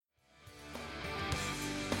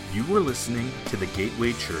You are listening to the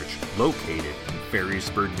Gateway Church located in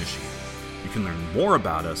Ferrysburg, Michigan. You can learn more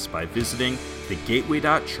about us by visiting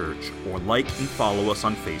thegateway.church or like and follow us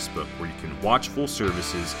on Facebook, where you can watch full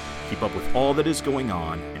services, keep up with all that is going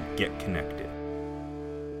on, and get connected.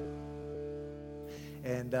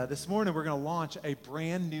 And this morning we're going to launch a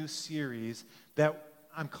brand new series that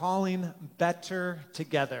I'm calling Better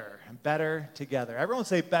Together. Better Together. Everyone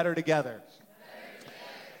say Better Together.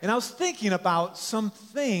 And I was thinking about some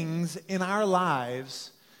things in our lives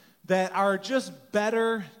that are just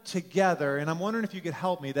better together. And I'm wondering if you could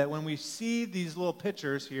help me, that when we see these little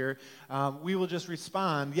pictures here, we will just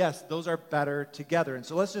respond, yes, those are better together. And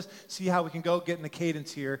so let's just see how we can go get in the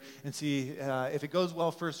cadence here and see if it goes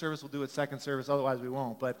well first service, we'll do it second service, otherwise we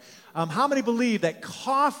won't. But how many believe that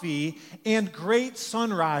coffee and great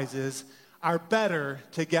sunrises are better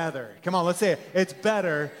together? Come on, let's say it. It's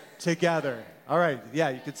better together. All right, yeah,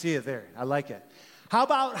 you can see it there. I like it. How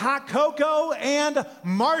about hot cocoa and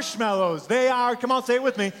marshmallows? They are, come on, say it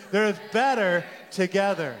with me, they're better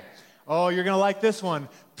together. Oh, you're going to like this one.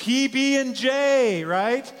 PB&J,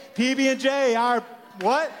 right? PB&J are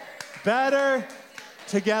what? Better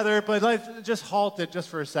together. But let's just halt it just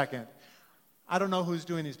for a second. I don't know who's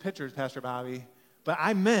doing these pictures, Pastor Bobby, but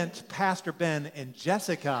I meant Pastor Ben and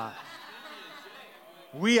Jessica.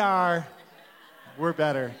 We're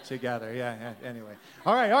better together. Yeah, anyway.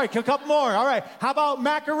 All right, a couple more. All right, how about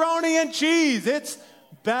macaroni and cheese? It's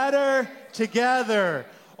better together.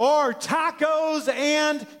 Or tacos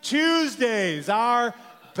and Tuesdays are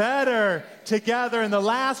better together. And the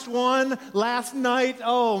last one, last night,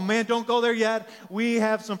 oh man, don't go there yet. We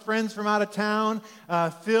have some friends from out of town.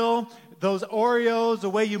 Phil, those Oreos, the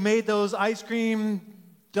way you made those ice cream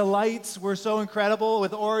delights were so incredible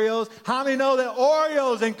with Oreos. How many know that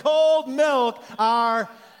Oreos and cold milk are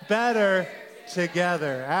better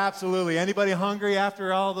together? Absolutely. Anybody hungry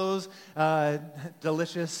after all those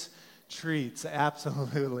delicious treats?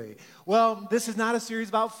 Absolutely. Well, this is not a series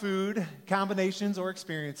about food, combinations, or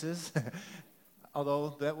experiences,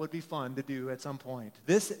 although that would be fun to do at some point.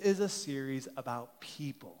 This is a series about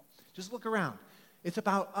people. Just look around. It's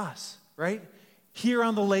about us, right? Here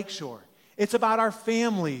on the lakeshore. It's about our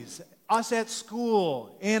families, us at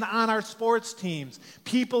school, and on our sports teams,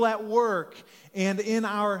 people at work, and in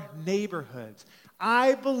our neighborhoods.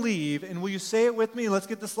 I believe, and will you say it with me? Let's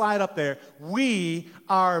get the slide up there. We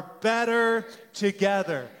are better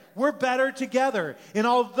together. We're better together. And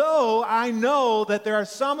although I know that there are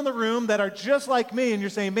some in the room that are just like me, and you're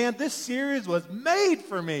saying, man, this series was made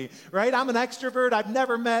for me, right? I'm an extrovert. I've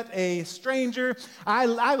never met a stranger.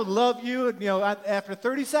 I would love you, after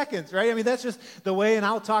 30 seconds, right? I mean, that's just the way, and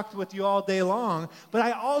I'll talk with you all day long. But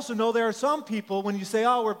I also know there are some people, when you say,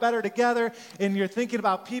 oh, we're better together, and you're thinking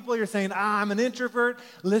about people, you're saying, I'm an introvert.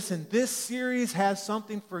 Listen, this series has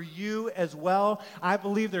something for you as well. I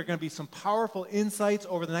believe there are going to be some powerful insights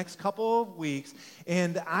over the next couple of weeks,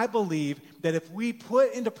 and I believe that if we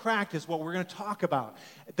put into practice what we're going to talk about,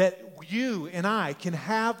 that you and I can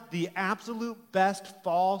have the absolute best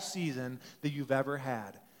fall season that you've ever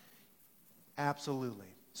had. Absolutely.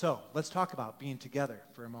 So let's talk about being together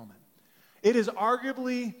for a moment. It is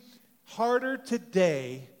arguably harder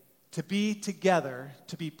today to be together,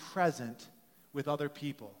 to be present with other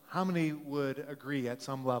people. How many would agree at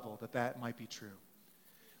some level that that might be true?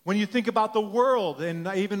 When you think about the world, and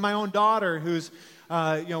even my own daughter who's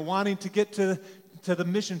wanting to get to the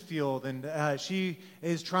mission field, and she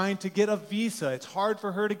is trying to get a visa. It's hard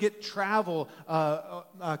for her to get travel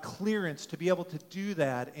clearance to be able to do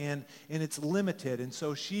that, and it's limited. And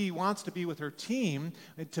so she wants to be with her team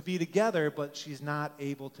and to be together, but she's not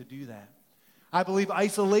able to do that. I believe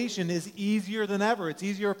isolation is easier than ever. It's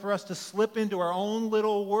easier for us to slip into our own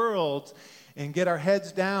little worlds and get our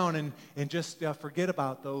heads down and just forget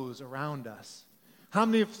about those around us. How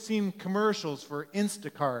many have seen commercials for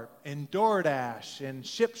Instacart and DoorDash and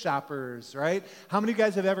Ship Shoppers, right? How many of you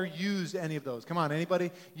guys have ever used any of those? Come on, anybody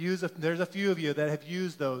use? There's a few of you that have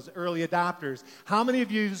used those, early adopters. How many of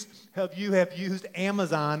you have used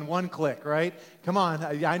Amazon one-click, right? Come on,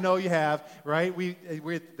 I know you have, right?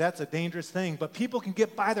 That's a dangerous thing, but people can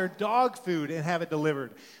buy their dog food and have it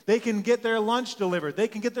delivered. They can get their lunch delivered. They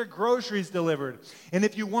can get their groceries delivered. And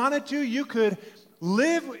if you wanted to, you could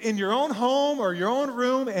live in your own home or your own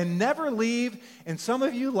room and never leave, and some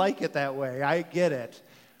of you like it that way. I get it.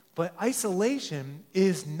 But isolation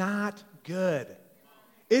is not good.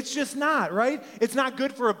 It's just not, right? It's not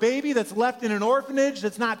good for a baby that's left in an orphanage,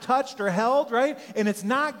 that's not touched or held, right? And it's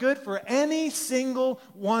not good for any single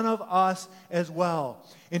one of us as well.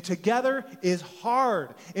 And together is hard.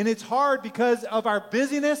 And it's hard because of our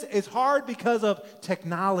busyness. It's hard because of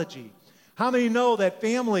technology. How many know that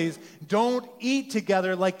families don't eat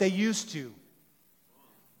together like they used to?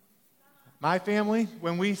 My family,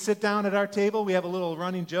 when we sit down at our table, we have a little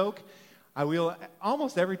running joke. We'll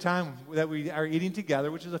almost every time that we are eating together,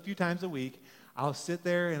 which is a few times a week, I'll sit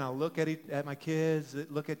there and I'll look at my kids,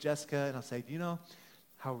 look at Jessica, and I'll say, do you know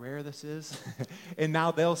how rare this is? And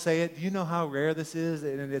now they'll say it. Do you know how rare this is?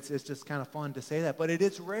 And it's just kind of fun to say that, but it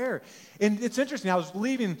is rare. And it's interesting. I was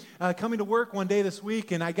leaving, coming to work one day this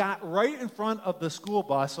week, and I got right in front of the school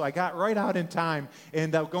bus, so I got right out in time,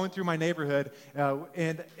 and going through my neighborhood.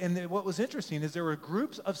 And what was interesting is there were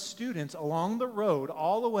groups of students along the road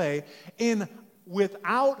all the way, and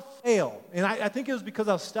without fail, and I think it was because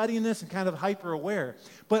I was studying this and kind of hyper aware,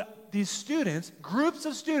 but these students, groups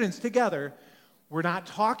of students together, we're not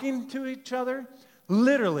talking to each other.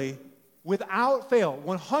 Literally, without fail,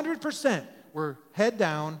 100% were head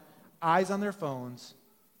down, eyes on their phones,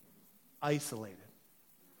 isolated.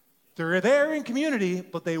 They're there in community,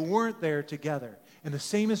 but they weren't there together. And the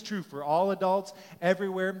same is true for all adults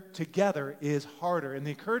everywhere. Together is harder. And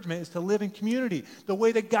the encouragement is to live in community the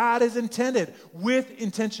way that God has intended, with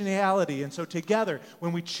intentionality. And so together,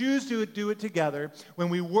 when we choose to do it together, when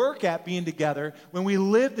we work at being together, when we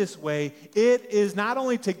live this way, it is not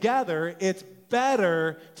only together, it's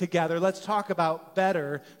better together. Let's talk about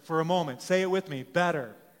better for a moment. Say it with me,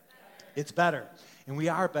 better. It's better. And we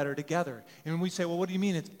are better together. And when we say, well, what do you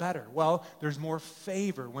mean it's better? Well, there's more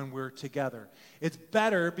favor when we're together. It's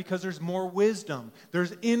better because there's more wisdom.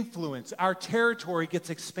 There's influence. Our territory gets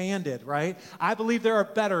expanded, right? I believe there are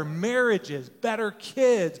better marriages, better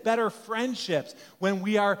kids, better friendships when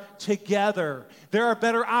we are together. There are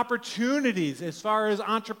better opportunities as far as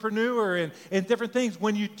entrepreneur and different things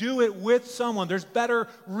when you do it with someone. There's better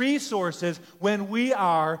resources when we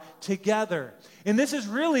are together. And this is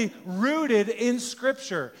really rooted in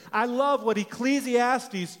Scripture. I love what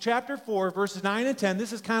Ecclesiastes chapter 4, verses 9 and 10,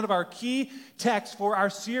 this is kind of our key text for our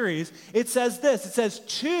series. It says this, it says,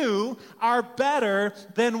 2 are better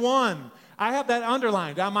than 1. I have that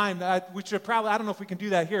underlined on mine. We should probably, I don't know if we can do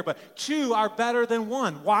that here, but 2 are better than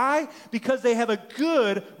 1. Why? Because they have a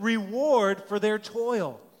good reward for their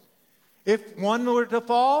toil. If one were to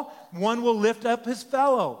fall, one will lift up his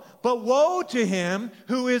fellow. But woe to him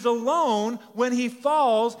who is alone when he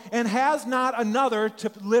falls and has not another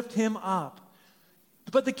to lift him up.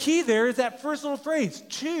 But the key there is that first little phrase,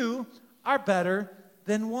 2 are better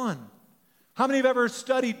than 1. How many have ever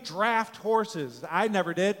studied draft horses? I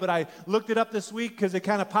never did, but I looked it up this week because it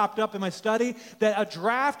kind of popped up in my study, that a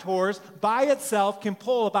draft horse by itself can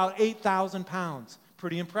pull about 8,000 pounds.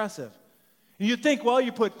 Pretty impressive. And you'd think, well,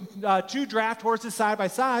 you put 2 draft horses side by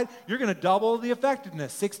side, you're going to double the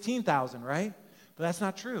effectiveness, 16,000, right? But that's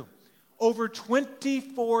not true. Over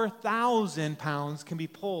 24,000 pounds can be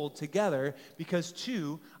pulled together because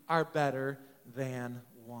 2 are better than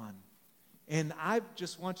 1. And I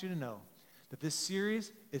just want you to know that this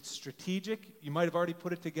series, it's strategic. You might have already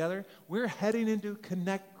put it together. We're heading into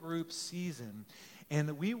Connect Group season.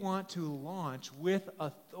 And we want to launch with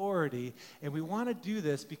authority, and we want to do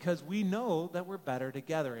this because we know that we're better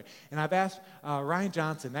together. And I've asked Ryan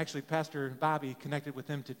Johnson, actually Pastor Bobby connected with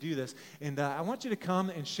him to do this, and I want you to come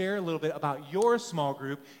and share a little bit about your small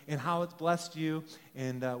group and how it's blessed you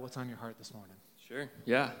and what's on your heart this morning. Sure,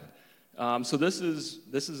 yeah. So this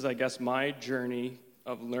is, I guess, my journey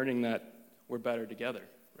of learning that we're better together,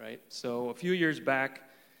 right? So a few years back,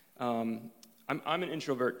 I'm an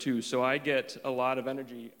introvert too, so I get a lot of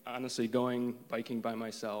energy, honestly, going biking by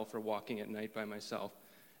myself or walking at night by myself.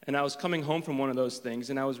 And I was coming home from one of those things,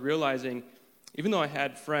 and I was realizing, even though I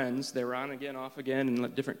had friends, they were on again, off again,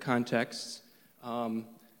 in different contexts,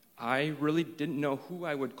 I really didn't know who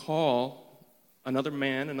I would call, another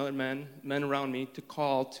men around me, to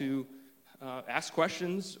call to ask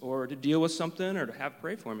questions or to deal with something or to have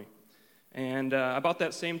pray for me. And about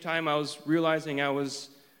that same time, I was realizing I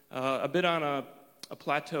was a bit on a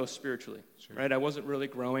plateau spiritually, sure. Right? I wasn't really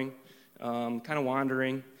growing, kind of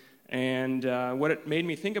wandering. And what it made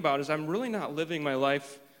me think about is I'm really not living my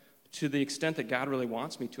life to the extent that God really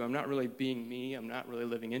wants me to. I'm not really being me. I'm not really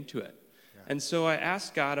living into it. Yeah. And so I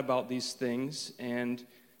asked God about these things, and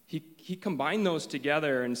he combined those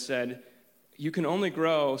together and said, you can only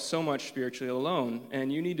grow so much spiritually alone,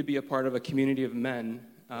 and you need to be a part of a community of men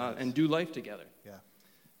and do life together.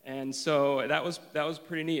 And so that was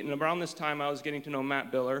pretty neat. And around this time, I was getting to know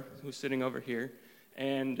Matt Biller, who's sitting over here.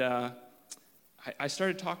 And I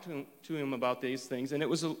started talking to him about these things. And it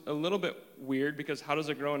was a little bit weird because how does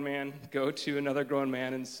a grown man go to another grown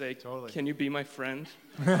man and say, totally. Can you be my friend?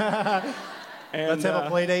 Let's have a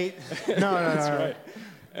play date. No. That's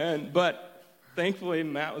right. But thankfully,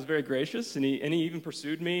 Matt was very gracious, and he even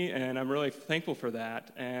pursued me, and I'm really thankful for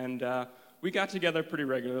that. And we got together pretty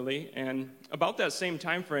regularly, and about that same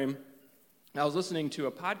time frame, I was listening to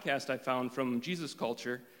a podcast I found from Jesus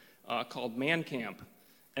Culture called Man Camp,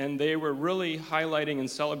 and they were really highlighting and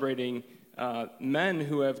celebrating men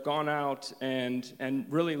who have gone out and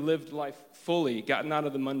really lived life fully, gotten out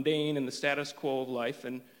of the mundane and the status quo of life,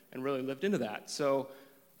 and really lived into that. So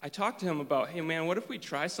I talked to him about, hey, man, what if we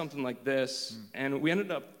try something like this? And we ended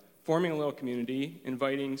up forming a little community,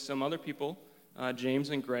 inviting some other people, James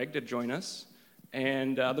and Greg, to join us.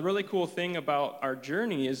 And the really cool thing about our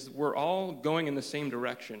journey is we're all going in the same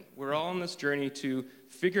direction. We're all on this journey to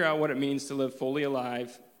figure out what it means to live fully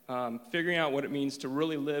alive, figuring out what it means to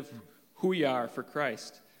really live who we are for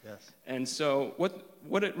Christ. Yes. And so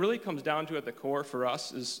what it really comes down to at the core for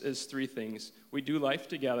us is three things. We do life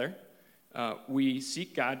together, we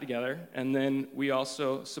seek God together, and then we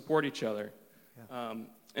also support each other. Yeah.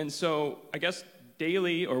 And so I guess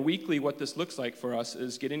daily or weekly what this looks like for us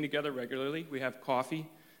is getting together regularly. We have coffee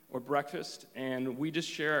or breakfast, and we just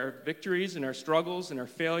share our victories and our struggles and our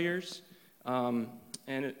failures, and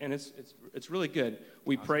it's really good.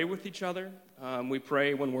 We pray with each other. We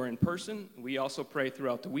pray when we're in person. We also pray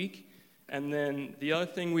throughout the week. And then the other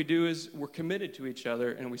thing we do is we're committed to each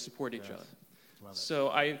other, and we support each other. So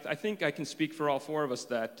I think I can speak for all four of us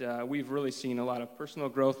that we've really seen a lot of personal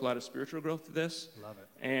growth, a lot of spiritual growth to this. Love it.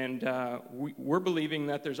 And we're believing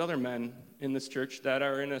that there's other men in this church that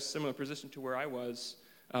are in a similar position to where I was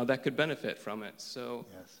that could benefit from it. So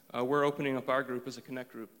yes. We're opening up our group as a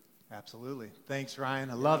Connect group. Absolutely. Thanks, Ryan.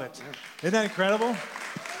 I love it. Isn't that incredible?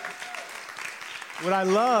 What I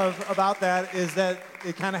love about that is that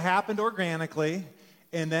it kind of happened organically,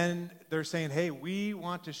 and then they're saying, hey, we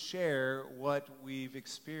want to share what we've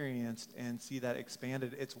experienced and see that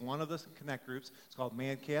expanded. It's one of the Connect groups. It's called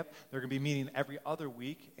Man Camp. They're going to be meeting every other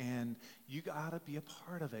week, and you got to be a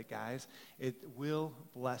part of it, guys. It will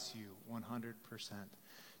bless you 100%.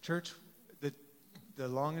 Church, the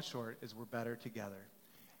long and short is we're better together.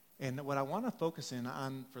 And what I want to focus in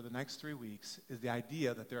on for the next 3 weeks is the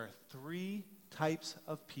idea that there are 3 types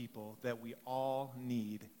of people that we all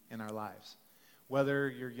need in our lives. Whether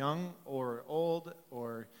you're young or old,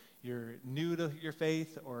 or you're new to your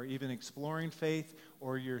faith, or even exploring faith,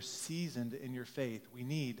 or you're seasoned in your faith, we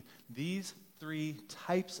need these 3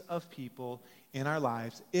 types of people in our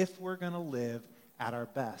lives if we're going to live at our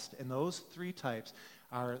best. And those 3 types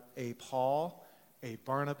are a Paul, a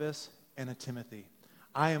Barnabas, and a Timothy.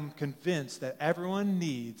 I am convinced that everyone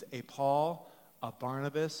needs a Paul, a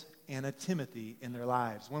Barnabas, and a Timothy in their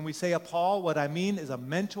lives. When we say a Paul, what I mean is a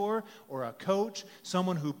mentor or a coach,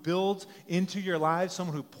 someone who builds into your lives,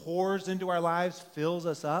 someone who pours into our lives, fills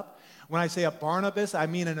us up. When I say a Barnabas, I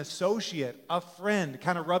mean an associate, a friend,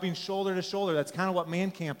 kind of rubbing shoulder to shoulder. That's kind of what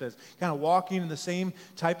Man Camp is, kind of walking in the same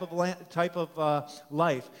type of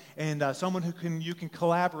life, and someone you can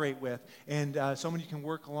collaborate with, and someone you can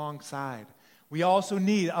work alongside. We also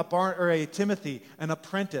need a Timothy, an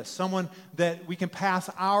apprentice, someone that we can pass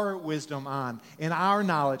our wisdom on, and our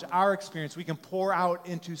knowledge, our experience, we can pour out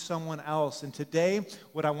into someone else. And today,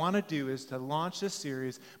 what I want to do is to launch this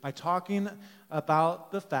series by talking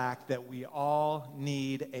about the fact that we all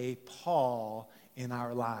need a Paul in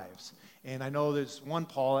our lives. And I know there's one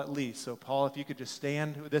Paul at least. So Paul, if you could just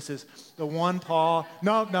stand. This is the one Paul.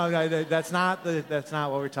 No, that's not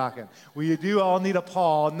what we're talking. We do all need a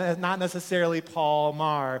Paul, not necessarily Paul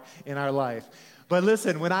Marr in our life. But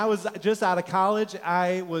listen, when I was just out of college,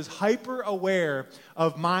 I was hyper aware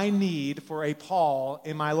of my need for a Paul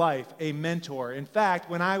in my life, a mentor. In fact,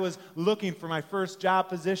 when I was looking for my first job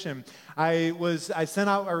position, I sent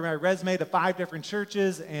out my resume to 5 different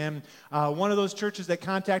churches, and one of those churches that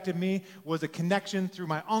contacted me was a connection through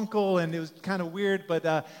my uncle, and it was kind of weird, but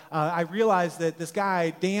I realized that this guy,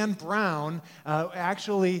 Dan Brown,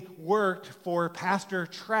 actually worked for Pastor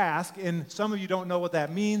Trask, and some of you don't know what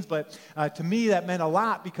that means, but to me that meant a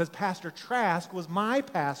lot because Pastor Trask was my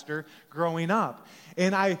pastor growing up.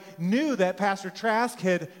 And I knew that Pastor Trask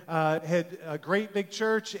had a great big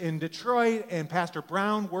church in Detroit, and Pastor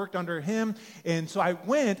Brown worked under him. And so I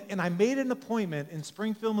went and I made an appointment in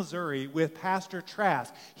Springfield, Missouri with Pastor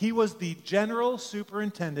Trask. He was the general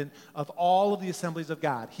superintendent of all of the Assemblies of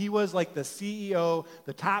God. He was like the CEO,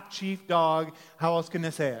 the top chief dog. How else can I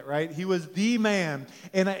say it, right? He was the man.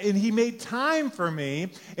 And he made time for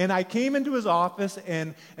me. And I came into his office,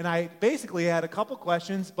 and I basically had a couple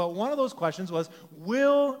questions. But one of those questions was,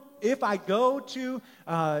 if I go to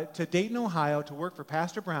Dayton, Ohio to work for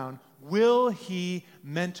Pastor Brown, will he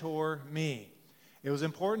mentor me? It was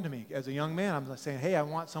important to me. As a young man, I'm saying, hey, I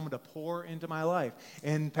want someone to pour into my life.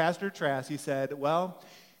 And Pastor Trask, he said, well,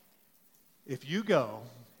 if you go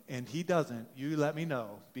and he doesn't, you let me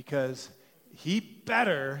know, because he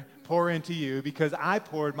better pour into you, because I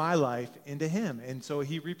poured my life into him. And so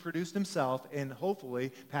he reproduced himself, and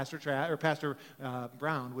hopefully Pastor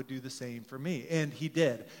Brown would do the same for me. And he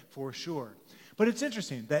did, for sure. But it's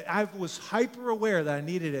interesting that I was hyper aware that I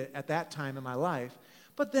needed it at that time in my life,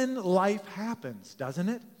 but then life happens, doesn't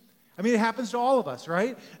it? I mean, it happens to all of us,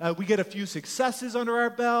 right? We get a few successes under our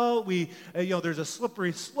belt. There's a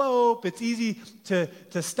slippery slope. It's easy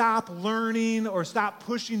to stop learning or stop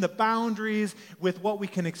pushing the boundaries with what we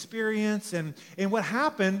can experience. And what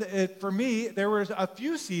happened for me, there was a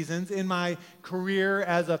few seasons in my career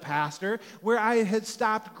as a pastor where I had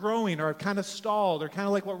stopped growing, or kind of stalled, or kind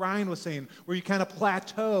of like what Ryan was saying, where you kind of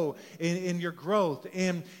plateau in your growth.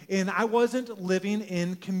 And I wasn't living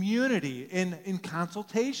in community, in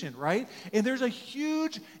consultation, right? And there's a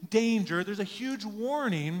huge danger, there's a huge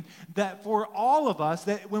warning that for all of us,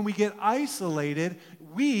 that when we get isolated,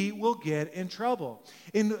 we will get in trouble.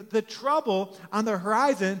 And the trouble on the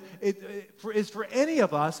horizon is for any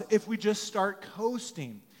of us if we just start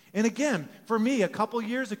coasting. And again, for me, a couple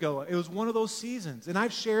years ago, it was one of those seasons. And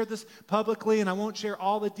I've shared this publicly, and I won't share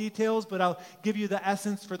all the details, but I'll give you the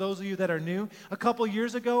essence for those of you that are new. A couple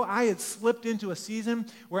years ago, I had slipped into a season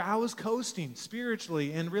where I was coasting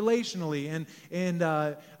spiritually and relationally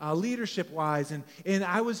and leadership-wise. And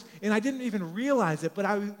I didn't even realize it, but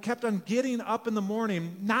I kept on getting up in the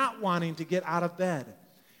morning, not wanting to get out of bed.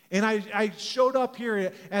 And I showed up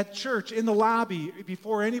here at church in the lobby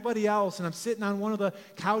before anybody else, and I'm sitting on one of the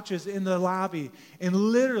couches in the lobby. And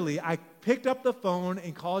literally, I picked up the phone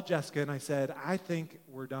and called Jessica, and I said, I think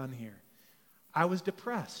we're done here. I was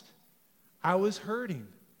depressed. I was hurting.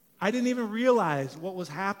 I didn't even realize what was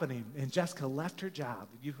happening. And Jessica left her job.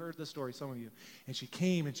 You heard the story, some of you. And she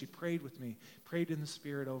came and she prayed with me, prayed in the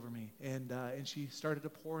Spirit over me. And she started to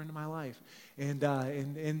pour into my life. And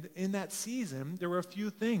in that season, there were a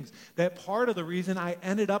few things. That part of the reason I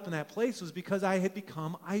ended up in that place was because I had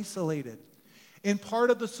become isolated. And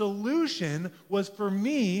part of the solution was for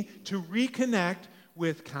me to reconnect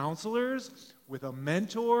with counselors, with a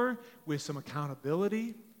mentor, with some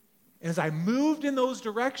accountability. As I moved in those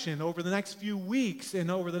directions over the next few weeks and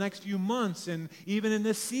over the next few months and even in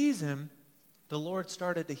this season, the Lord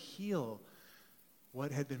started to heal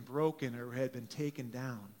what had been broken or had been taken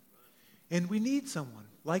down. And we need someone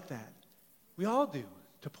like that. We all do,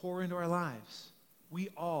 to pour into our lives. We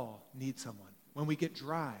all need someone. When we get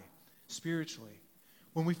dry spiritually,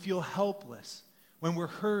 when we feel helpless, when we're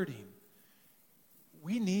hurting,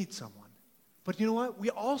 we need someone. But you know what? We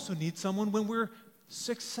also need someone when we're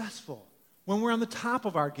successful, when we're on the top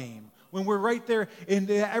of our game, when we're right there and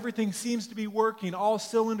everything seems to be working, all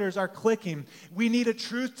cylinders are clicking. We need a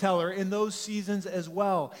truth teller in those seasons as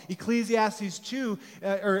well. Ecclesiastes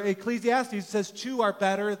says 2 are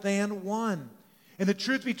better than 1. And the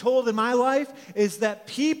truth be told in my life is that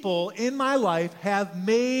people in my life have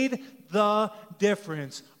made the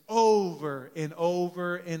difference over and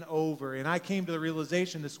over and over. And I came to the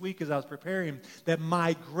realization this week as I was preparing that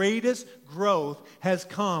my greatest growth has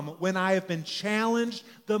come when I have been challenged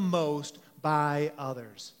the most by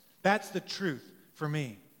others. That's the truth for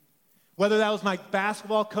me. Whether that was my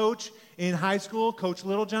basketball coach in high school, Coach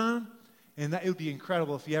Littlejohn, and it would be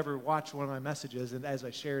incredible if you ever watched one of my messages, and as I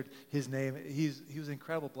shared his name, he was an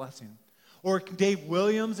incredible blessing. Or Dave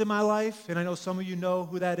Williams in my life, and I know some of you know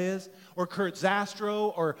who that is. Or Kurt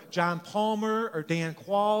Zastro, or John Palmer, or Dan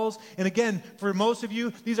Qualls. And again, for most of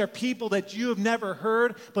you, these are people that you have never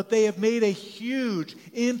heard, but they have made a huge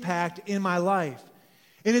impact in my life.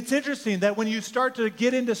 And it's interesting that when you start to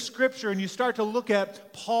get into Scripture and you start to look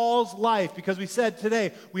at Paul's life, because we said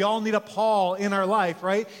today we all need a Paul in our life,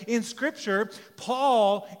 right? In Scripture,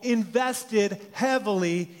 Paul invested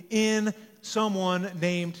heavily in someone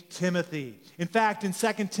named Timothy. In fact, in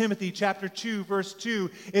 2 Timothy chapter 2, verse 2,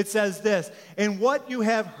 it says this, "And what you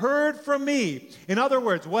have heard from me," in other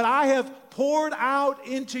words, what I have poured out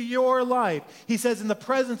into your life, he says, in the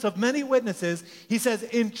presence of many witnesses, he says,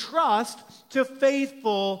 "entrust to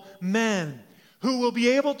faithful men who will be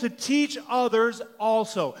able to teach others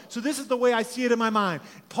also." So this is the way I see it in my mind.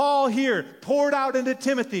 Paul here poured out into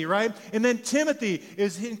Timothy, right? And then Timothy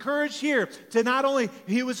is encouraged here to not only,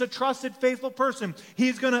 he was a trusted, faithful person,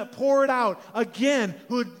 he's going to pour it out again,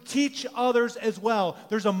 who would teach others as well.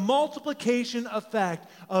 There's a multiplication effect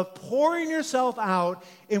of pouring yourself out,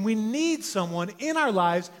 and we need someone in our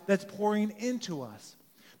lives that's pouring into us.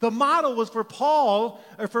 The model was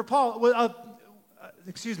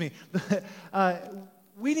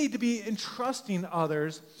we need to be entrusting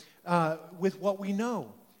others with what we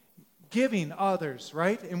know, giving others,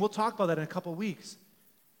 right? And we'll talk about that in a couple weeks.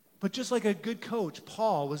 But just like a good coach,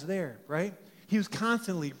 Paul was there, right? He was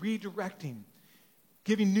constantly redirecting,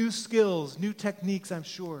 giving new skills, new techniques, I'm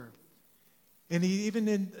sure. And he, even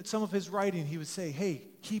in some of his writing, he would say, hey,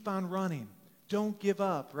 keep on running. Don't give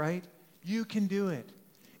up, right? You can do it.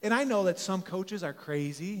 And I know that some coaches are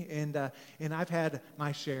crazy, and I've had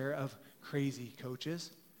my share of crazy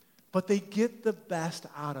coaches. But they get the best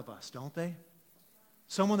out of us, don't they?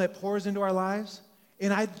 Someone that pours into our lives.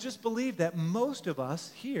 And I just believe that most of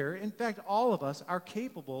us here, in fact, all of us, are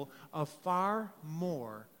capable of far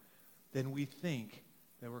more than we think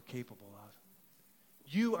that we're capable of.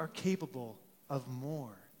 You are capable of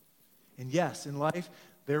more. And yes, in life,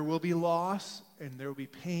 there will be loss, and there will be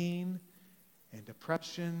pain, and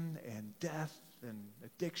depression, and death, and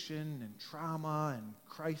addiction, and trauma, and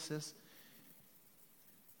crisis.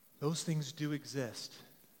 Those things do exist,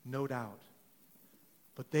 no doubt.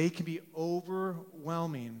 But they can be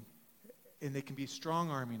overwhelming, and they can be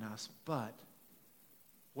strong-arming us. But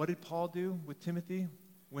what did Paul do with Timothy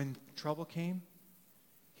when trouble came?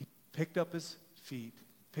 He picked up his feet,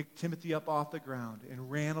 picked Timothy up off the ground,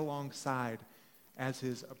 and ran alongside as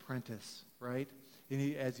his apprentice, right?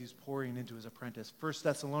 And as he's pouring into his apprentice. 1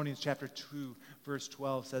 Thessalonians chapter 2, verse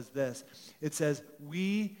 12 says this. It says,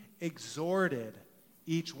 we exhorted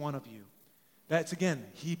each one of you. That's, again,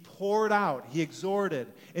 he poured out, he exhorted.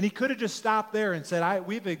 And he could have just stopped there and said,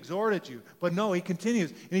 we've exhorted you. But no, he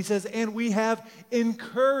continues. And he says, and we have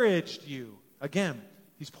encouraged you. Again,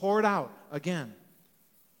 he's poured out again.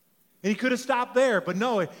 And he could have stopped there, but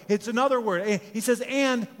no, it's another word. He says,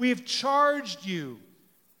 and we have charged you.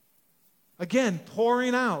 Again,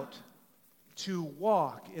 pouring out to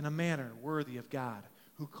walk in a manner worthy of God,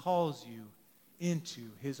 who calls you into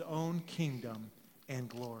his own kingdom and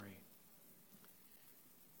glory.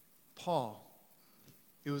 Paul,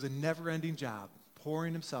 it was a never-ending job,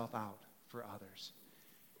 pouring himself out for others.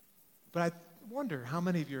 But I wonder how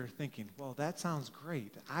many of you are thinking, well, that sounds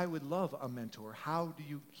great. I would love a mentor. How do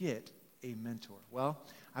you get a mentor? Well,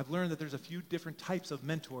 I've learned that there's a few different types of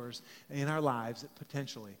mentors in our lives,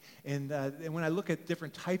 potentially. And when I look at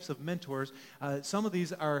different types of mentors, some of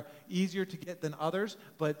these are easier to get than others,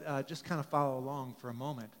 but just kind of follow along for a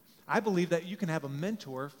moment. I believe that you can have a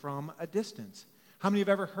mentor from a distance. How many have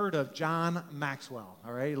ever heard of John Maxwell,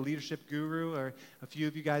 all right, a leadership guru, or a few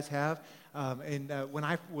of you guys have? When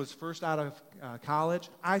I was first out of college,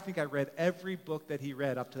 I think I read every book that he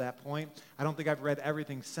read up to that point. I don't think I've read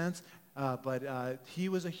everything since, but he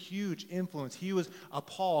was a huge influence. He was a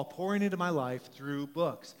Paul pouring into my life through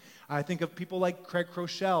books. I think of people like Craig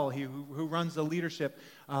Crochelle, who runs the leadership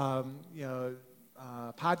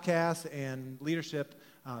podcast and leadership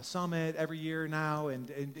summit every year now,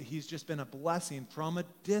 and he's just been a blessing from a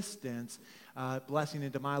distance, blessing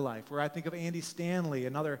into my life. Where I think of Andy Stanley,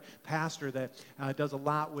 another pastor that does a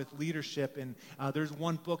lot with leadership, and there's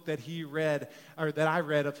one book that he read, or that I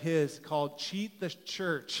read of his, called Cheat the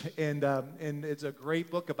Church, and it's a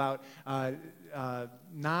great book about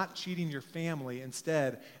not cheating your family,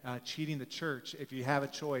 instead cheating the church. If you have a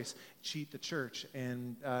choice, cheat the church.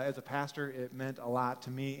 And as a pastor, it meant a lot to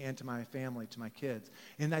me and to my family, to my kids.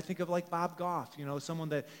 And I think of like Bob Goff, someone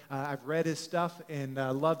that I've read his stuff, and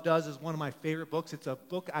Love Does is one of my favorite books. It's a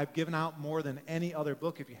book I've given out more than any other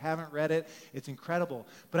book. If you haven't read it, it's incredible.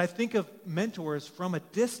 But I think of mentors from a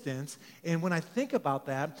distance, and when I think about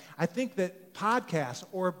that, I think that podcasts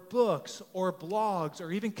or books or blogs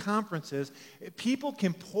or even conferences, people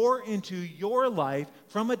can pour into your life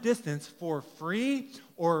from a distance for free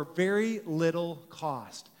or very little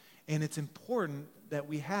cost. And it's important that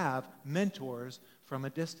we have mentors from a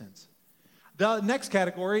distance. The next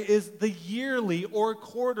category is the yearly or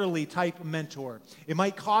quarterly type mentor. It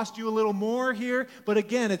might cost you a little more here, but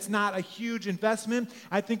again, it's not a huge investment.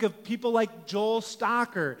 I think of people like Joel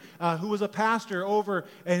Stocker, who was a pastor over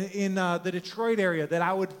in the Detroit area that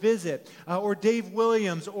I would visit, or Dave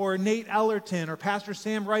Williams, or Nate Ellerton, or Pastor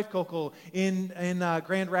Sam Reifkokel in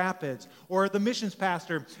Grand Rapids, or the missions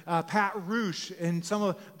pastor, Pat Roosh, and some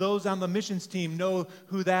of those on the missions team know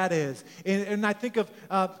who that is. And I think of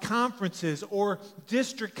conferences, or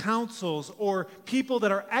district councils, or people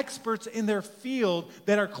that are experts in their field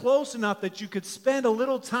that are close enough that you could spend a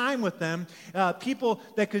little time with them, people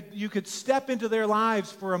that you could step into their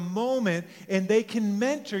lives for a moment, and they can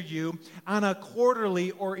mentor you on a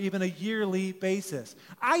quarterly or even a yearly basis.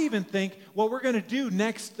 I even think what we're going to do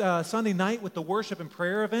next Sunday night with the worship and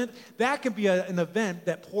prayer event, that can be an event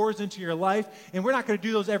that pours into your life, and we're not going to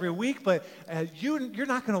do those every week, but you're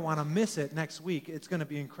not going to want to miss it next week. It's going to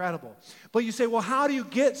be incredible. But But you say, well, how do you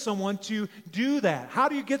get someone to do that? How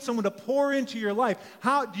do you get someone to pour into your life?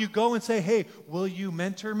 How do you go and say, hey, will you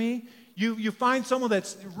mentor me? You find someone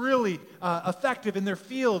that's really effective in their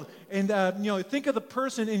field, and think of the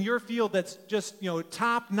person in your field that's just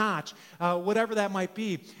top notch, whatever that might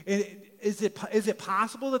be. Is it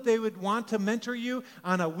possible that they would want to mentor you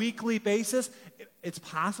on a weekly basis? It's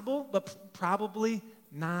possible, but probably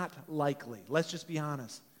not likely. Let's just be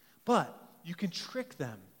honest. But you can trick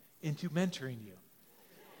them into mentoring you.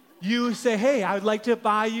 You say, hey, I would like to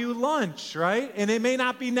buy you lunch, right? And it may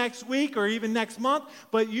not be next week or even next month,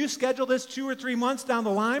 but you schedule this 2 or 3 months down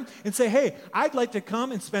the line and say, hey, I'd like to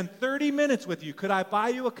come and spend 30 minutes with you. Could I buy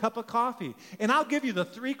you a cup of coffee? And I'll give you the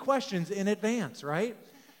 3 questions in advance, right?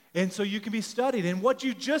 And so you can be studied. And what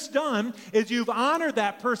you've just done is you've honored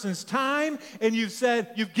that person's time, and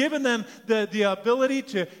you've given them the ability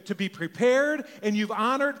to be prepared, and you've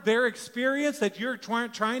honored their experience that you're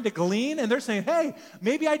trying to glean. And they're saying, hey,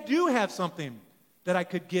 maybe I do have something that I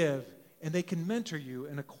could give, and they can mentor you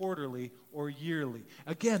in a quarterly or yearly.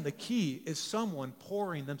 Again, the key is someone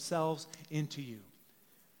pouring themselves into you.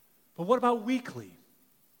 But what about weekly?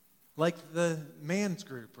 Like the man's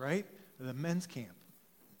group, right? The men's camp.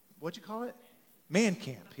 What'd you call it? Man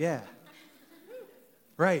camp, yeah.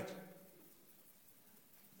 Right.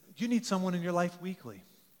 You need someone in your life weekly.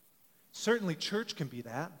 Certainly church can be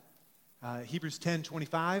that. Hebrews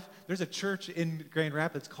 10:25. There's a church in Grand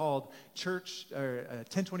Rapids called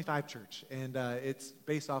 1025 Church, and it's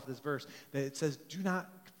based off of this verse that it says, do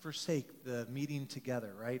not forsake the meeting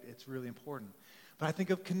together, right? It's really important. But I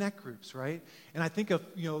think of connect groups, right? And I think of,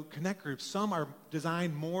 connect groups. Some are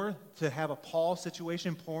designed more to have a Paul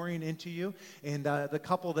situation pouring into you. And the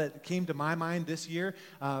couple that came to my mind this year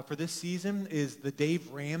for this season is the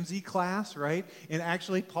Dave Ramsey class, right? And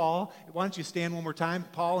actually, Paul, why don't you stand one more time?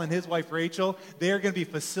 Paul and his wife, Rachel, they are going to be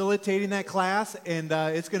facilitating that class, and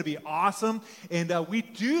it's going to be awesome. And we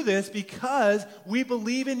do this because we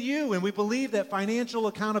believe in you, and we believe that financial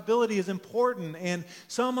accountability is important. And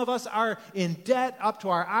some of us are in debt up to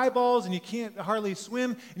our eyeballs, and you can't hardly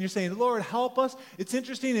swim, and you're saying, Lord, help us. It's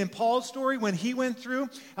interesting, in Paul's story, when he went through,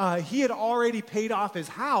 he had already paid off his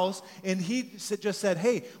house, and he just said,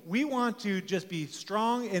 hey, we want to just be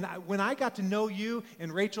strong. And when I got to know you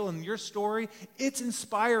and Rachel and your story, it's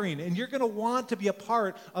inspiring, and you're going to want to be a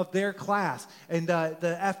part of their class. And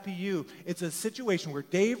the FPU, it's a situation where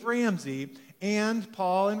Dave Ramsey and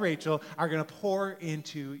Paul and Rachel are going to pour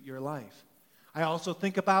into your life. I also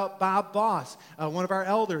think about Bob Boss, one of our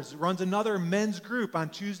elders, runs another men's group on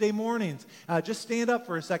Tuesday mornings. Just stand up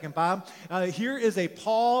for a second, Bob. Here is a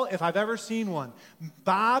Paul, if I've ever seen one.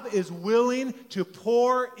 Bob is willing to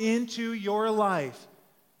pour into your life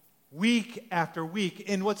week after week.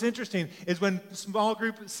 And what's interesting is when small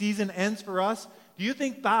group season ends for us, do you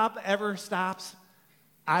think Bob ever stops?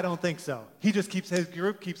 I don't think so. He just his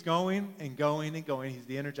group keeps going and going and going. He's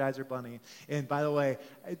the Energizer Bunny. And by the way,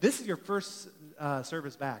 this is your first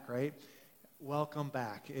service back, right? Welcome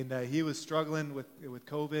back. And he was struggling with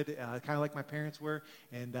COVID, kind of like my parents were.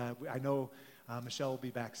 And I know Michelle will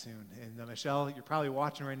be back soon. And Michelle, you're probably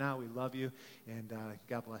watching right now. We love you, and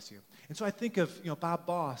God bless you. And so I think of Bob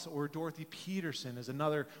Boss or Dorothy Peterson as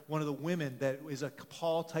another one of the women that is a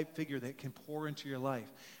Paul-type figure that can pour into your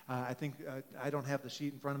life. I think, I don't have the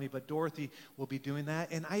sheet in front of me, but Dorothy will be doing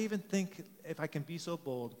that. And I even think, if I can be so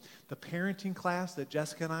bold, the parenting class that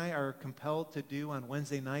Jessica and I are compelled to do on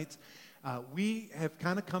Wednesday nights, we have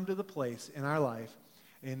kind of come to the place in our life.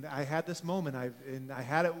 And I had this moment, I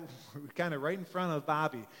had it kind of right in front of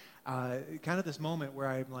Bobby, kind of this moment where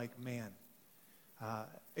I'm like, man.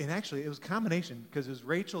 And actually, it was a combination, because it was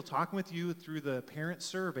Rachel talking with you through the parent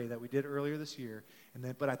survey that we did earlier this year.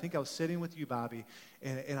 But I think I was sitting with you, Bobby,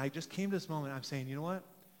 and I just came to this moment. I'm saying, you know what?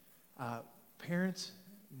 Parents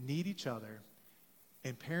need each other,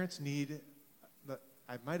 and parents need,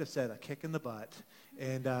 I might have said, a kick in the butt.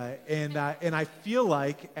 And I feel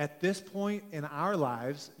like at this point in our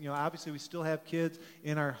lives, obviously we still have kids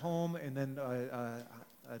in our home, and then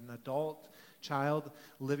an adult child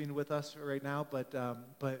living with us right now,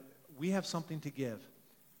 but we have something to give,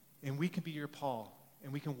 and we can be your Paul,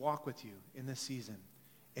 and we can walk with you in this season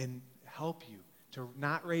and help you to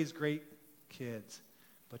not raise great kids,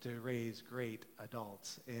 but to raise great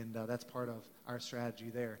adults, and that's part of our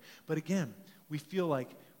strategy there. But again, we feel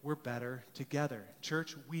like we're better together.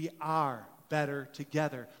 Church, we are better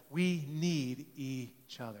together. We need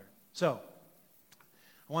each other. So,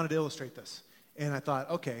 I wanted to illustrate this. And I thought,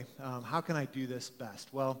 okay, how can I do this best?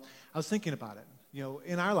 Well, I was thinking about it.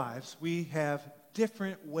 In our lives, we have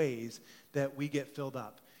different ways that we get filled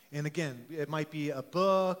up. And again, it might be a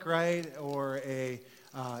book, right, or a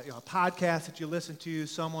a podcast that you listen to,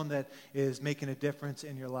 someone that is making a difference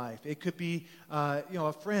in your life. It could be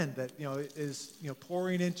a friend that is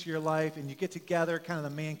pouring into your life, and you get together, kind of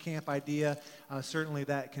the man camp idea. Certainly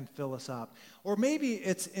that can fill us up. Or maybe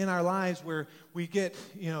it's in our lives where we get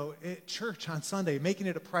at church on Sunday, making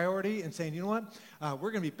it a priority and saying, you know what,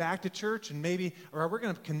 we're going to be back to church, and or we're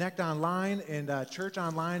going to connect online, and church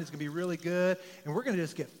online is going to be really good, and we're going to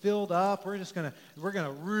just get filled up. We're going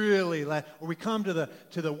to really or we come to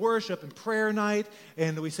the worship and prayer night,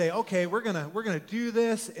 and we say, okay, we're going to do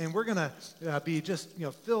this, and we're going to be just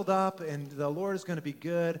filled up, and the Lord is going to be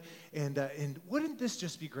good. And wouldn't this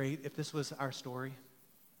just be great if this was our story?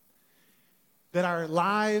 That our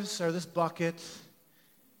lives are this bucket.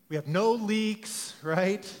 We have no leaks,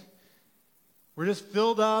 right? We're just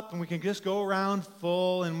filled up, and we can just go around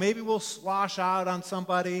full, and maybe we'll slosh out on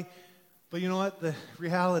somebody. But you know what? The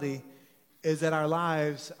reality is that our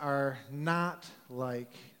lives are not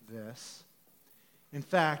like this. In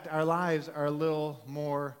fact, our lives are a little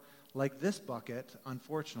more like this bucket,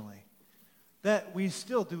 unfortunately. That we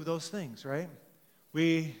still do those things, right?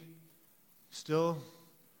 We still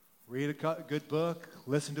read a good book,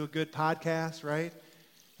 listen to a good podcast, right?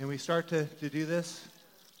 And we start to do this.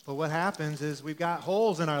 But what happens is we've got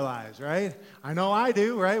holes in our lives, right? I know I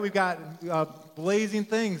do, right? We've got blazing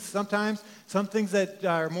things. Sometimes some things that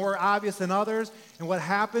are more obvious than others. And what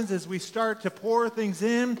happens is we start to pour things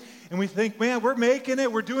in, and we think, man, we're making it.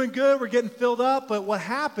 We're doing good. We're getting filled up. But what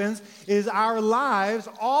happens is our lives,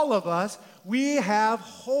 all of us, we have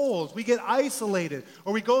holes. We get isolated.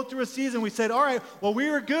 Or we go through a season, we said, all right, well, we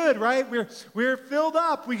were good, right? We're filled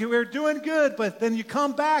up. We're doing good. But then you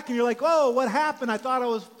come back and you're like, oh, what happened? I thought I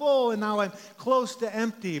was full, and now I'm close to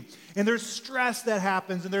empty. And there's stress that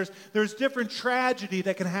happens, and there's different tragedy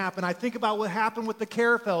that can happen. I think about what happened with the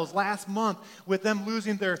Carafells last month with them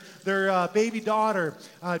losing their baby daughter,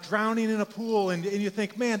 drowning in a pool. And you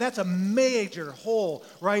think, man, that's a major hole,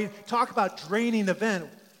 right? Talk about draining event.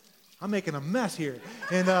 I'm making a mess here,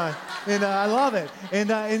 and I love it.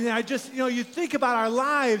 And I just, you think about our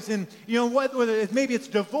lives, and whether maybe it's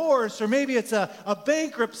divorce, or maybe it's a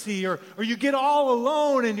bankruptcy, or you get all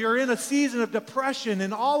alone, and you're in a season of depression,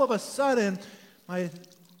 and all of a sudden, I'm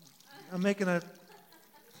making a.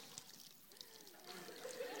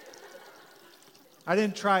 I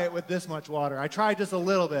didn't try it with this much water. I tried just a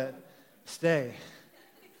little bit. Stay.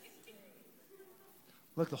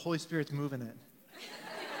 Look, the Holy Spirit's moving it.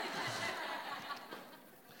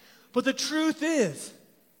 But the truth is,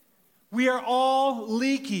 we are all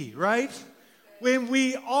leaky, right? There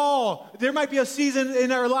might be a season in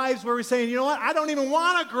our lives where we're saying, you know what, I don't even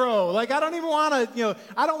want to grow. Like, I don't even want to,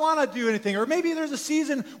 I don't want to do anything. Or maybe there's a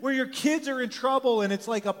season where your kids are in trouble, and it's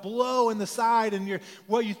like a blow in the side, and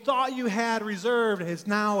what you thought you had reserved is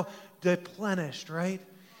now deplenished, right?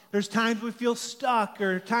 There's times we feel stuck,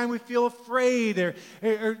 or times we feel afraid, or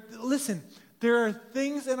listen, there are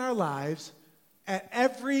things in our lives at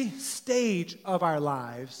every stage of our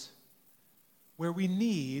lives where we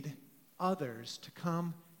need others to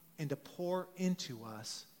come and to pour into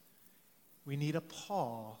us. We need a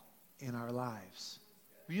Paul in our lives.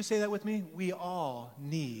 Will you say that with me? We all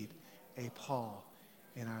need a Paul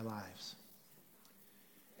in our lives.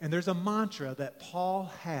 And there's a mantra that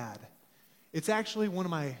Paul had. It's actually one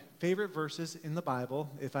of my favorite verses in the Bible,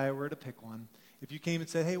 if I were to pick one. If you came and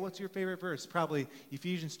said, hey, what's your favorite verse? Probably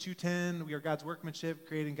Ephesians 2:10, we are God's workmanship,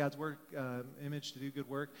 creating God's image to do good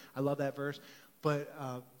work. I love that verse. But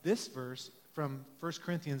this verse from 1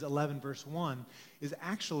 Corinthians 11, verse 1, is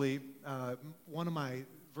actually one of my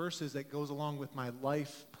verses that goes along with my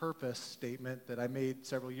life purpose statement that I made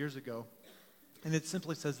several years ago. And it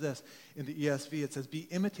simply says this in the ESV. It says, be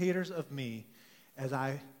imitators of me as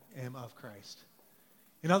I am of Christ.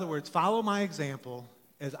 In other words, follow my example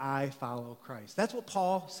as I follow Christ. That's what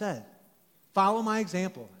Paul said. Follow my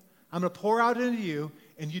example. I'm going to pour out into you,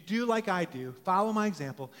 and you do like I do. Follow my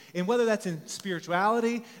example. And whether that's in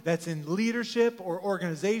spirituality, that's in leadership, or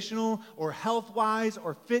organizational, or health-wise,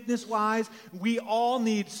 or fitness-wise, we all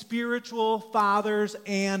need spiritual fathers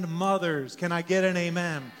and mothers. Can I get an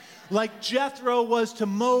amen? Like Jethro was to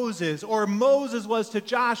Moses, or Moses was to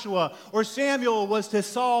Joshua, or Samuel was to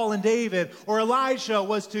Saul and David, or Elisha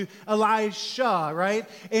was to Elisha, right?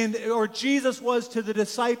 Or Jesus was to the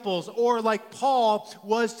disciples, or like Paul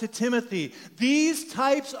was to Timothy. These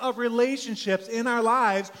types of relationships in our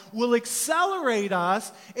lives will accelerate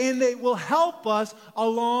us, and they will help us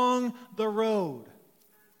along the road.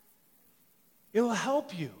 It will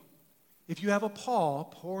help you if you have a Paul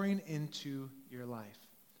pouring into your life.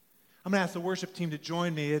 I'm going to ask the worship team to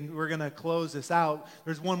join me, and we're going to close this out.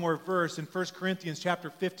 There's one more verse in 1 Corinthians chapter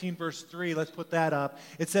 15, verse 3. Let's put that up.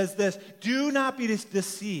 It says this, do not be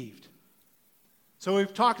deceived. So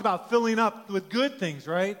we've talked about filling up with good things,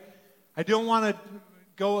 right? I don't want to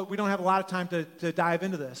we don't have a lot of time to dive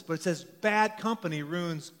into this, but it says bad company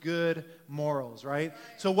ruins good morals, right?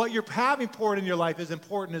 So what you're having poured in your life is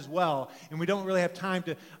important as well, and we don't really have time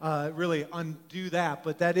to really undo that,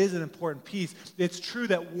 but that is an important piece. It's true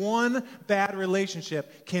that one bad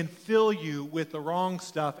relationship can fill you with the wrong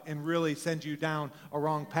stuff and really send you down a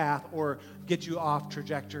wrong path or get you off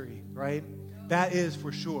trajectory, right? That is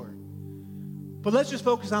for sure. But let's just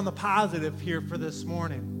focus on the positive here for this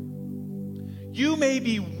morning. You may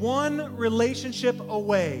be one relationship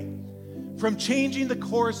away from changing the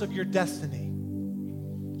course of your destiny,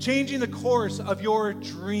 changing the course of your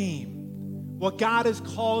dream, what God has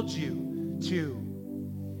called you to.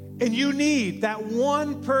 And you need that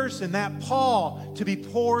one person, that Paul, to be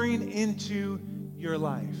pouring into your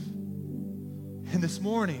life. And this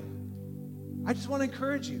morning, I just want to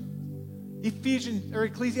encourage you.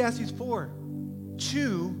 Ecclesiastes 4,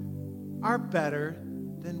 2 are better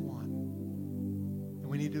than one.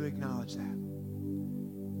 We need to acknowledge that.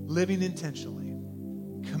 Living intentionally,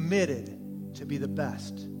 committed to be the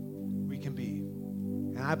best we can be.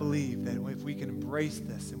 And I believe that if we can embrace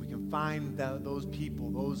this and we can find those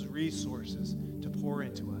people, those resources to pour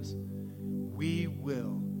into us, we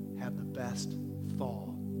will have the best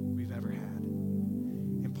fall we've ever had.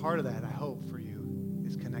 And part of that, I hope, for you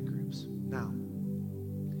is connect groups. Now,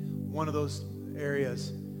 one of those areas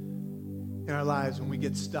in our lives when we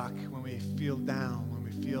get stuck, when we feel down,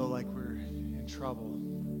 feel like we're in trouble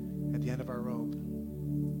at the end of our rope.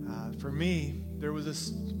 For me, there was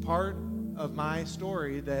this part of my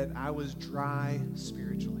story that I was dry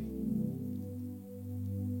spiritually.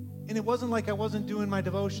 And it wasn't like I wasn't doing my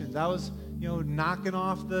devotions. I was, knocking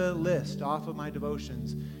off the list, off of my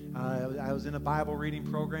devotions. I was in a Bible reading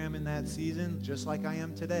program in that season, just like I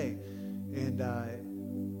am today.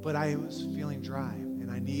 But I was feeling dry,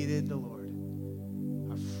 and I needed the Lord.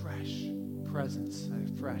 A fresh presence,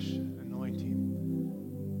 a fresh anointing,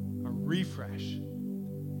 a refresh.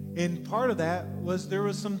 And part of that was there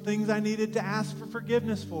was some things I needed to ask for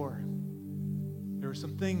forgiveness for. There were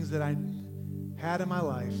some things that I had in my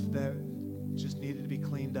life that just needed to be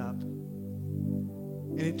cleaned up.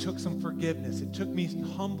 And it took some forgiveness. It took me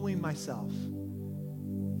humbling myself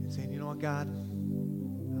and saying, you know what, God,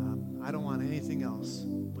 I don't want anything else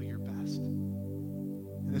but your best.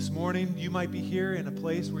 And this morning, you might be here in a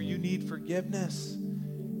place where you need forgiveness.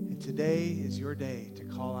 And today is your day to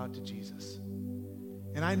call out to Jesus.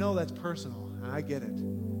 And I know that's personal. I get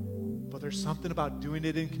it. But there's something about doing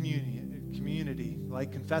it in community,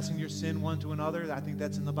 like confessing your sin one to another. I think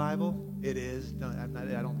that's in the Bible. It is.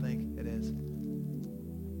 I don't think it is.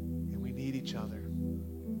 And we need each other.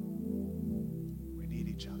 We need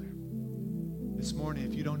each other. This morning,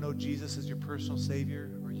 if you don't know Jesus as your personal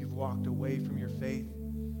Savior, or you've walked away from your faith,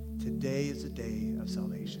 today is a day of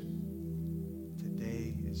salvation.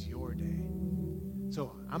 Today is your day.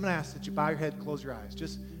 So I'm going to ask that you bow your head and close your eyes.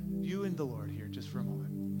 Just you and the Lord here, just for a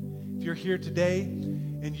moment. If you're here today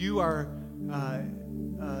and you are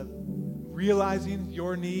realizing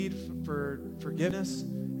your need for forgiveness,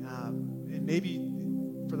 and maybe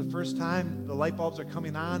for the first time the light bulbs are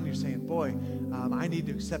coming on, and you're saying, boy, I need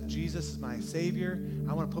to accept Jesus as my Savior.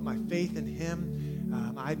 I want to put my faith in Him.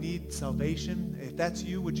 I need salvation. If that's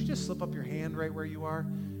you, would you just slip up your hand right where you are?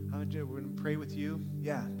 We're going to pray with you.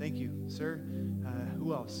 Yeah, thank you, sir.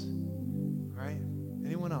 Who else? All right.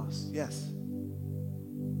 Anyone else? Yes.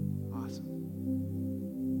 Awesome.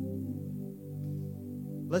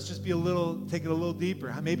 Let's just take it a little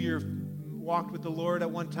deeper. Maybe you're walked with the Lord at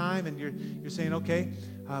one time and you're saying, okay,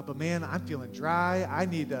 but man, I'm feeling dry. I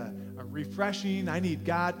need a refreshing. I need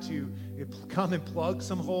God to come and plug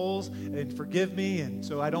some holes and forgive me, and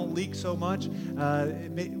so I don't leak so much.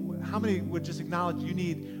 How many would just acknowledge you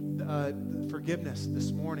need forgiveness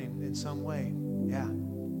this morning in some way? Yeah.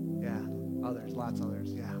 Others, lots of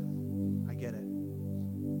others. Yeah, I get it.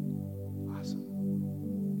 Awesome.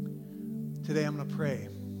 Today I'm going to pray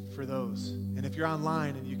for those. And if you're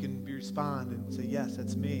online and you can respond and say, yes,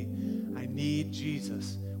 that's me. I need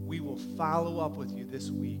Jesus. We will follow up with you this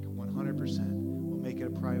week 100%. We'll make it a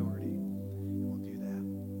priority. And we'll do that.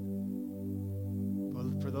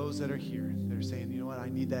 But for those that are here, that are saying, you know what, I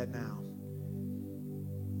need that now.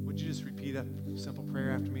 Would you just repeat a simple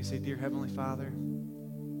prayer after me? Say, dear Heavenly Father,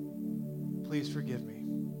 please forgive me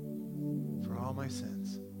for all my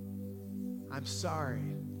sins. I'm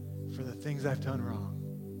sorry for the things I've done wrong.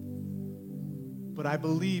 But I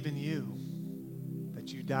believe in you, that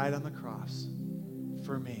that you died on the cross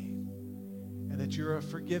for me, and that you're a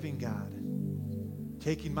forgiving God,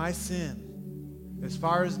 taking my sin as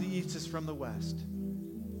far as the east is from the west.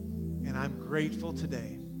 And I'm grateful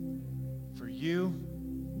today for you.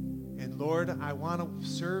 And Lord, I want to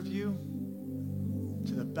serve you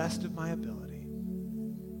to the best of my ability.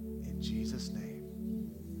 In Jesus'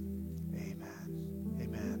 name, amen.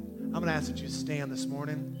 Amen. I'm going to ask that you stand this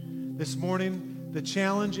morning. This morning, the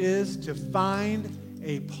challenge is to find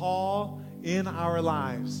a Paul in our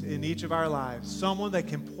lives, in each of our lives, someone that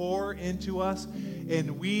can pour into us,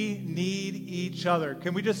 and we need each other.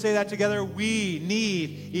 Can we just say that together? We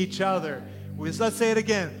need each other. Let's say it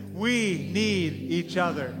again. We need each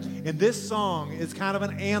other. And this song is kind of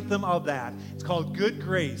an anthem of that. It's called Good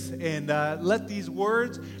Grace. And let these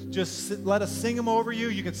words, let us sing them over you.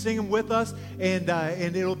 You can sing them with us. And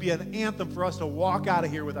it'll be an anthem for us to walk out of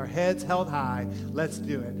here with our heads held high. Let's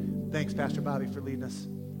do it. Thanks, Pastor Bobby, for leading us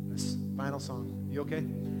in this final song. You okay?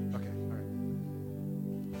 Okay, all right.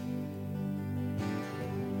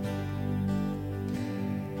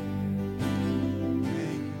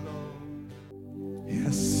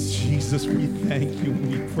 Yes, Jesus, we thank you and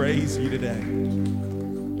we praise you today.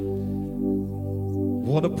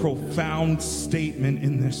 What a profound statement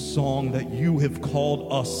in this song that you have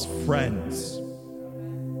called us friends.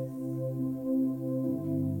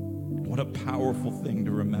 What a powerful thing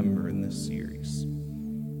to remember in this series.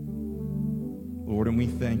 Lord, and we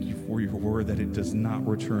thank you for your word that it does not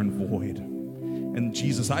return void. And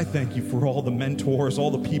Jesus, I thank you for all the mentors,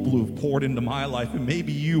 all the people who have poured into my life. And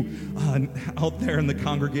maybe you out there in the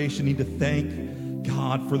congregation need to thank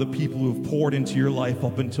God for the people who have poured into your life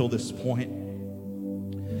up until this point.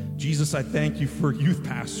 Jesus, I thank you for youth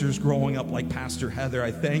pastors growing up like Pastor Heather.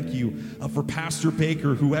 I thank you for Pastor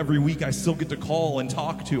Baker, who every week I still get to call and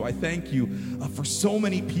talk to. I thank you for so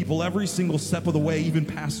many people every single step of the way, even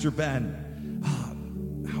Pastor Ben.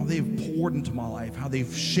 How they've poured into my life, how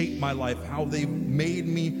they've shaped my life, how they've made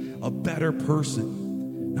me a better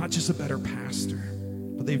person. Not just a better pastor,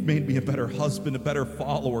 but they've made me a better husband, a better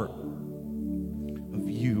follower of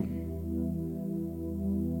you.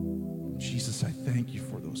 Jesus, I thank you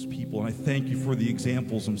for those people. And I thank you for the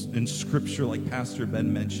examples in Scripture like Pastor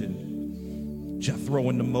Ben mentioned. Jethro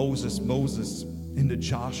into Moses, Moses into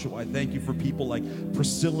Joshua. I thank you for people like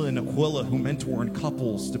Priscilla and Aquila who mentor in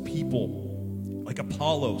couples to people like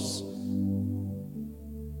Apollos.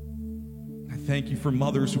 I thank you for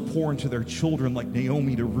mothers who pour into their children like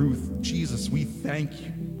Naomi to Ruth. Jesus, we thank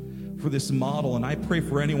you for this model. And I pray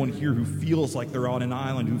for anyone here who feels like they're on an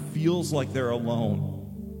island, who feels like they're alone.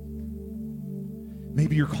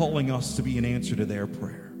 Maybe you're calling us to be an answer to their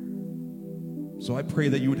prayer. So I pray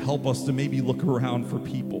that you would help us to maybe look around for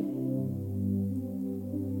people.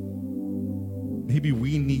 Maybe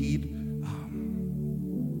we need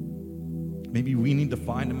to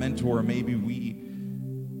find a mentor, or maybe we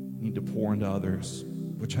need to pour into others,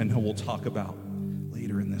 which I know we'll talk about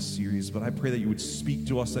later in this series. But I pray that you would speak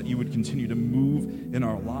to us, that you would continue to move in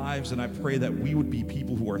our lives, and I pray that we would be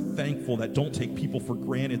people who are thankful, that don't take people for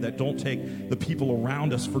granted, that don't take the people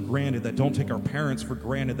around us for granted, that don't take our parents for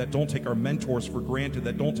granted, that don't take our mentors for granted,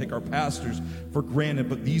 that don't take our pastors for granted,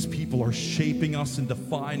 but these people are shaping us and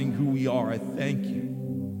defining who we are. I thank you.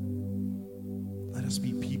 Let us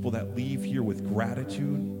be people that leave here with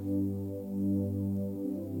gratitude.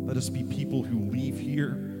 Let us be people who leave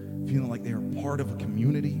here feeling like they are part of a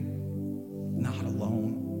community, not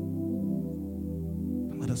alone.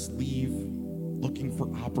 Let us leave looking for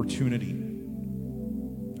opportunity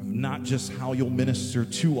of not just how you'll minister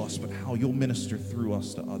to us, but how you'll minister through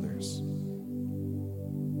us to others.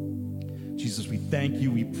 Jesus, we thank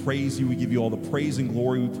you, we praise you, we give you all the praise and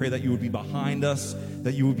glory. We pray that you would be behind us,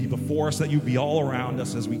 that you would be before us, that you would be all around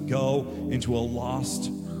us as we go into a lost,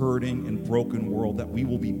 hurting, and broken world, that we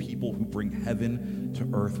will be people who bring heaven to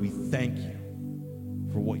earth. We thank you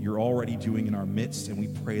for what you're already doing in our midst, and we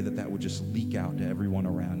pray that that would just leak out to everyone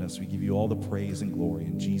around us. We give you all the praise and glory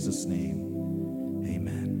in Jesus' name.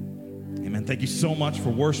 Amen. Amen. Thank you so much for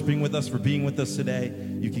worshiping with us, for being with us today.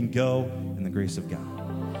 You can go in the grace of God.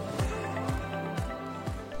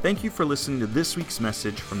 Thank you for listening to this week's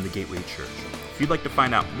message from the Gateway Church. If you'd like to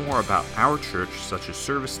find out more about our church, such as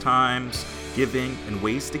service times, giving, and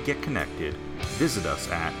ways to get connected, visit us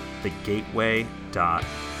at thegateway.church.